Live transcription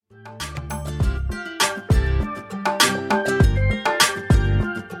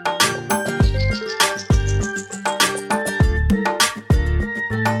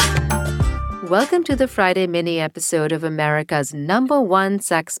Welcome to the Friday mini episode of America's #1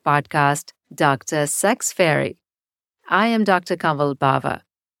 sex podcast, Dr. Sex Fairy. I am Dr. Kanwal Bawa,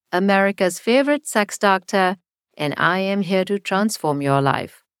 America's favorite sex doctor, and I am here to transform your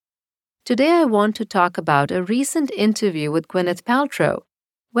life. Today I want to talk about a recent interview with Gwyneth Paltrow,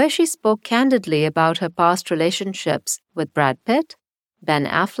 where she spoke candidly about her past relationships with Brad Pitt, Ben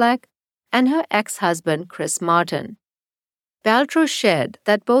Affleck, and her ex-husband Chris Martin. Paltrow shared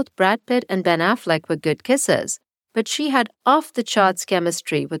that both Brad Pitt and Ben Affleck were good kissers, but she had off-the-charts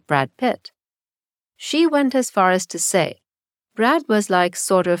chemistry with Brad Pitt. She went as far as to say, Brad was like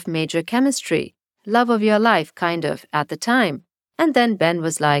sort of major chemistry, love of your life kind of at the time, and then Ben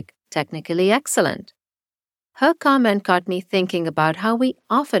was like technically excellent. Her comment got me thinking about how we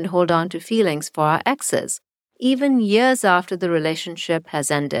often hold on to feelings for our exes, even years after the relationship has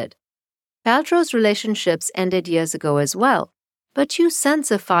ended. Paltrow's relationships ended years ago as well, but you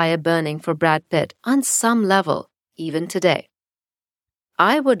sense a fire burning for Brad Pitt on some level, even today.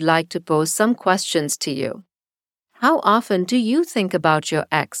 I would like to pose some questions to you. How often do you think about your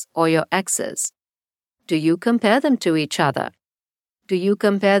ex or your exes? Do you compare them to each other? Do you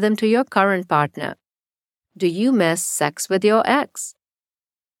compare them to your current partner? Do you miss sex with your ex?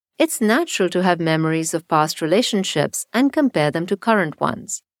 It's natural to have memories of past relationships and compare them to current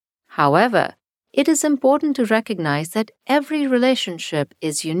ones. However, it is important to recognize that every relationship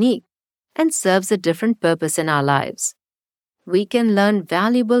is unique and serves a different purpose in our lives. We can learn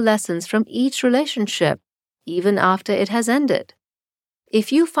valuable lessons from each relationship, even after it has ended.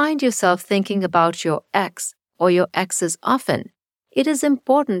 If you find yourself thinking about your ex or your exes often, it is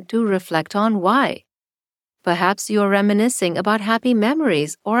important to reflect on why. Perhaps you are reminiscing about happy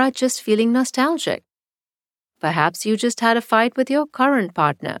memories or are just feeling nostalgic. Perhaps you just had a fight with your current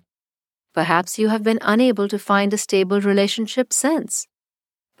partner. Perhaps you have been unable to find a stable relationship since.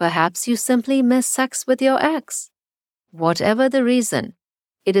 Perhaps you simply miss sex with your ex. Whatever the reason,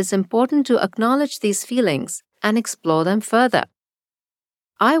 it is important to acknowledge these feelings and explore them further.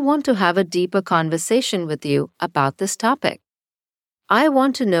 I want to have a deeper conversation with you about this topic. I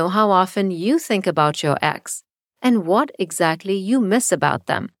want to know how often you think about your ex and what exactly you miss about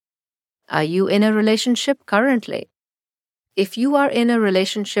them. Are you in a relationship currently? If you are in a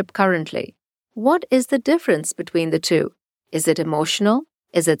relationship currently, what is the difference between the two? Is it emotional?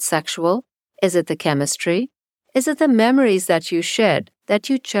 Is it sexual? Is it the chemistry? Is it the memories that you shared that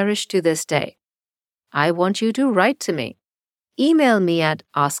you cherish to this day? I want you to write to me. Email me at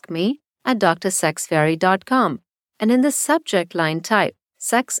askme@drsexfairy.com and in the subject line type,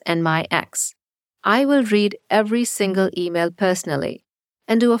 Sex and My Ex. I will read every single email personally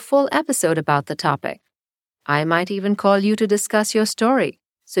and do a full episode about the topic. I might even call you to discuss your story,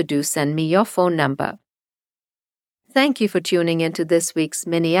 so do send me your phone number. Thank you for tuning into this week's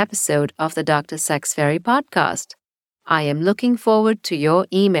mini episode of the Dr. Sex Fairy podcast. I am looking forward to your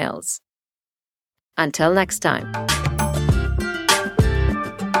emails. Until next time.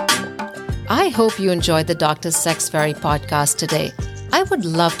 I hope you enjoyed the Dr. Sex Fairy podcast today. I would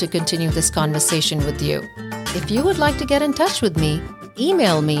love to continue this conversation with you. If you would like to get in touch with me,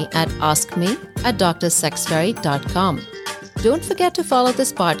 email me at askme@drsexfairy.com. Don't forget to follow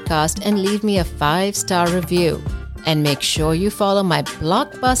this podcast and leave me a 5-star review. And make sure you follow my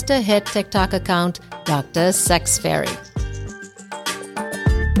blockbuster hit TikTok account, Dr. Sex Fairy.